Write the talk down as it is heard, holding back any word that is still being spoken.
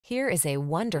Here is a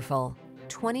wonderful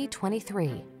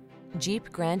 2023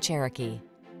 Jeep Grand Cherokee.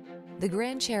 The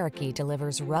Grand Cherokee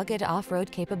delivers rugged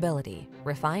off-road capability,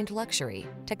 refined luxury,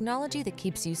 technology that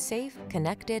keeps you safe,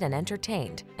 connected, and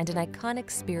entertained, and an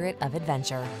iconic spirit of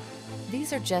adventure.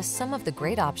 These are just some of the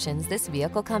great options this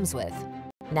vehicle comes with: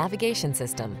 navigation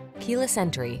system, keyless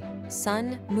entry,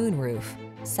 sun, moonroof,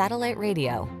 satellite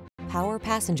radio, power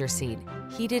passenger seat,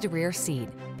 heated rear seat,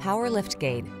 power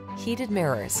liftgate, heated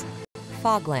mirrors,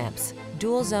 fog lamps,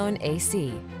 dual zone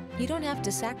AC. You don't have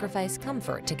to sacrifice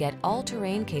comfort to get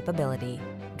all-terrain capability.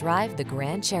 Drive the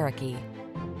Grand Cherokee.